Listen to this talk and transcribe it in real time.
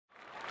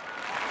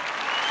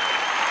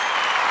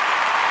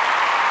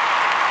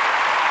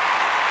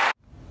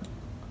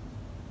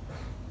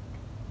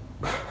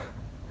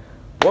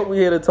what we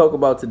here to talk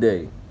about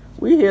today?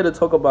 We here to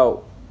talk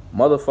about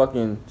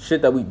motherfucking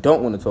shit that we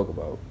don't want to talk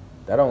about.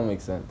 That don't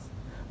make sense.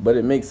 But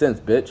it makes sense,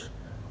 bitch.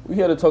 We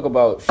here to talk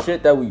about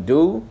shit that we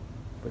do,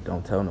 but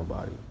don't tell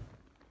nobody.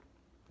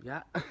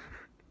 Yeah.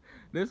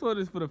 This one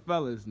is for the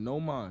fellas, no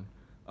man.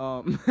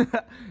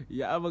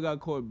 You ever got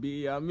caught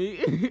beating on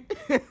me?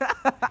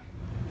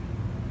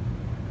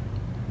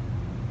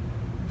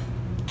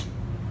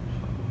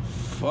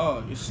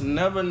 Fuck, it's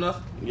never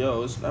nothing.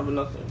 Yo, it's never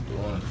nothing to do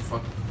on the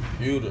fucking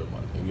computer, my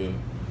nigga.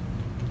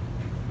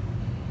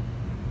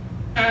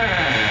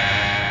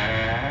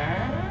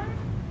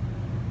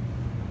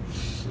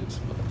 Shit's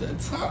about that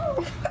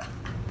time.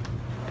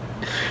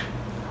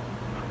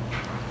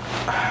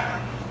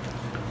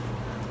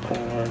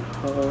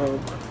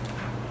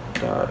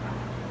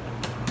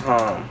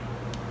 Pornhub.com.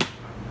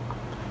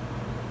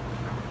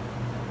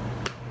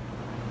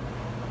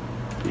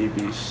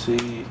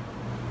 BBC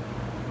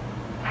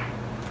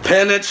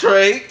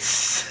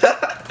penetrates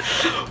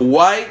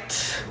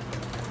white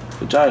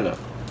vagina.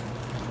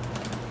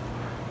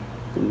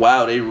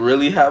 Wow, they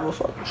really have a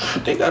fuck.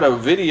 They got a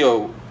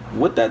video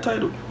with that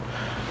title.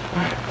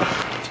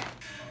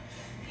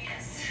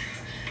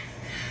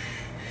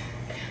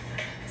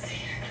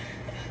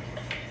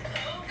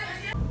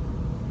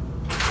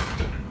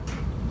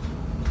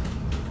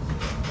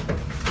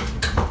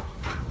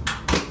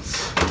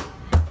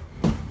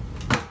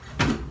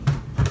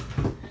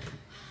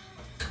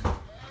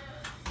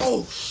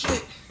 Oh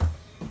shit.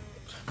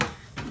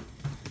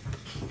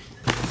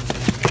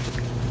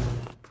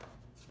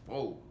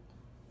 Whoa.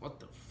 What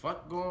the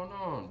fuck going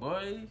on,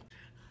 boy?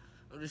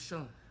 I'm just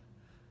chilling.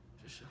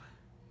 Just chilling.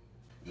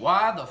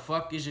 Why the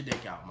fuck is your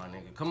dick out, my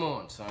nigga? Come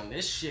on, son.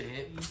 This shit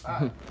hit me.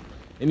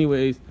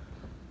 Anyways,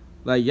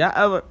 like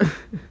y'all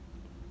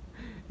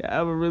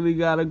ever really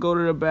gotta go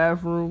to the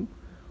bathroom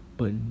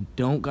but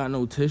don't got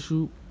no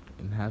tissue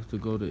and have to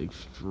go to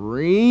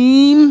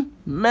extreme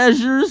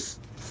measures?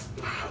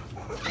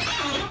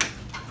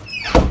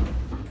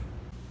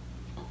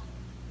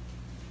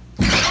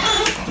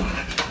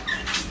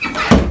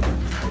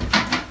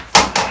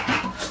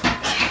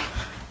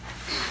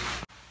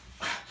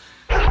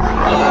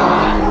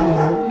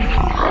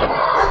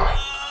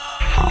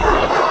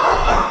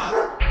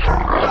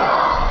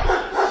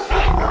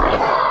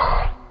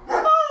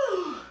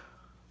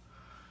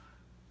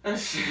 That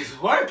shit is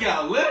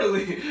workout,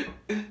 literally.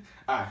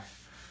 Alright.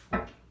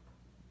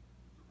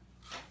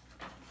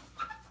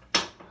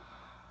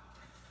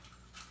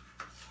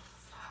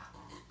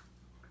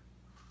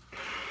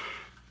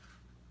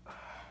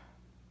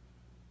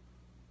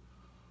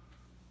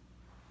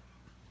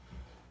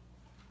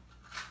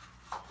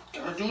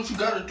 Gotta do what you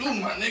gotta do,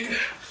 my nigga.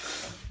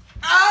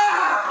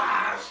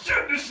 Ah!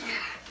 Shit, this shit.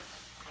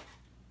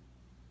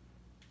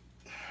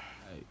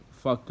 Hey,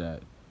 fuck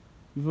that.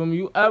 You feel me?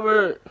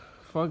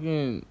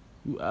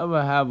 You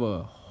ever have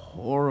a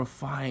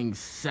horrifying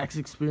sex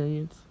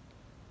experience?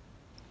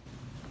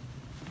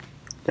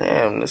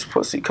 Damn, this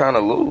pussy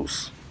kinda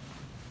loose.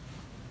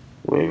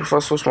 Maybe if I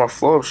switch my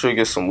floor up, she'll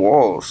get some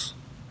walls.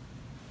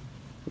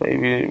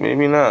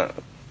 Maybe not.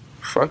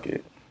 Fuck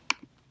it.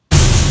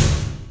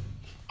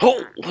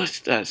 Oh, what's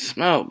that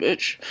smell,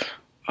 bitch?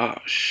 Oh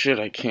shit,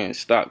 I can't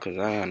stop because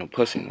I ain't got no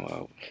pussy no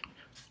out.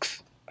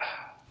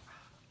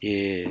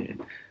 Yeah,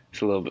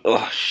 it's a little bit.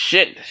 Oh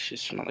shit, that shit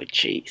smell like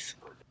cheese.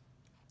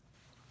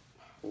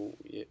 Oh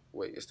yeah,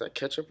 wait, is that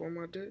ketchup on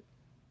my dick? Is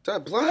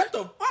that blood? What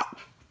the fuck?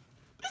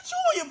 Bitch, you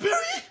on your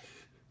period?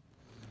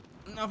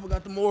 I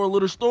forgot the moral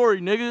of the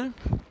story, nigga.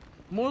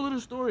 Moral of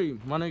the story,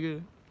 my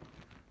nigga.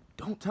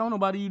 Don't tell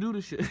nobody you do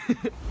this shit.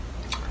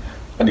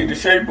 I need to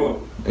shape up.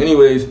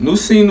 Anyways, new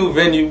scene, new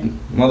venue,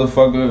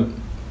 motherfucker.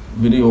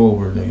 Video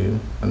over, nigga.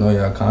 I know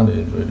y'all kinda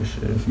enjoy this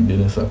shit. If you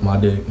didn't, suck my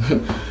dick.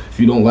 If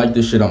you don't like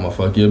this shit, I'ma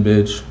fuck your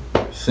bitch.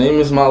 Same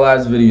as my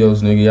last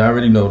videos, nigga. Y'all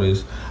already know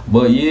this.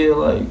 But yeah,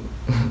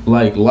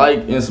 like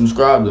and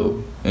subscribe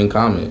though, and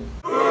comment.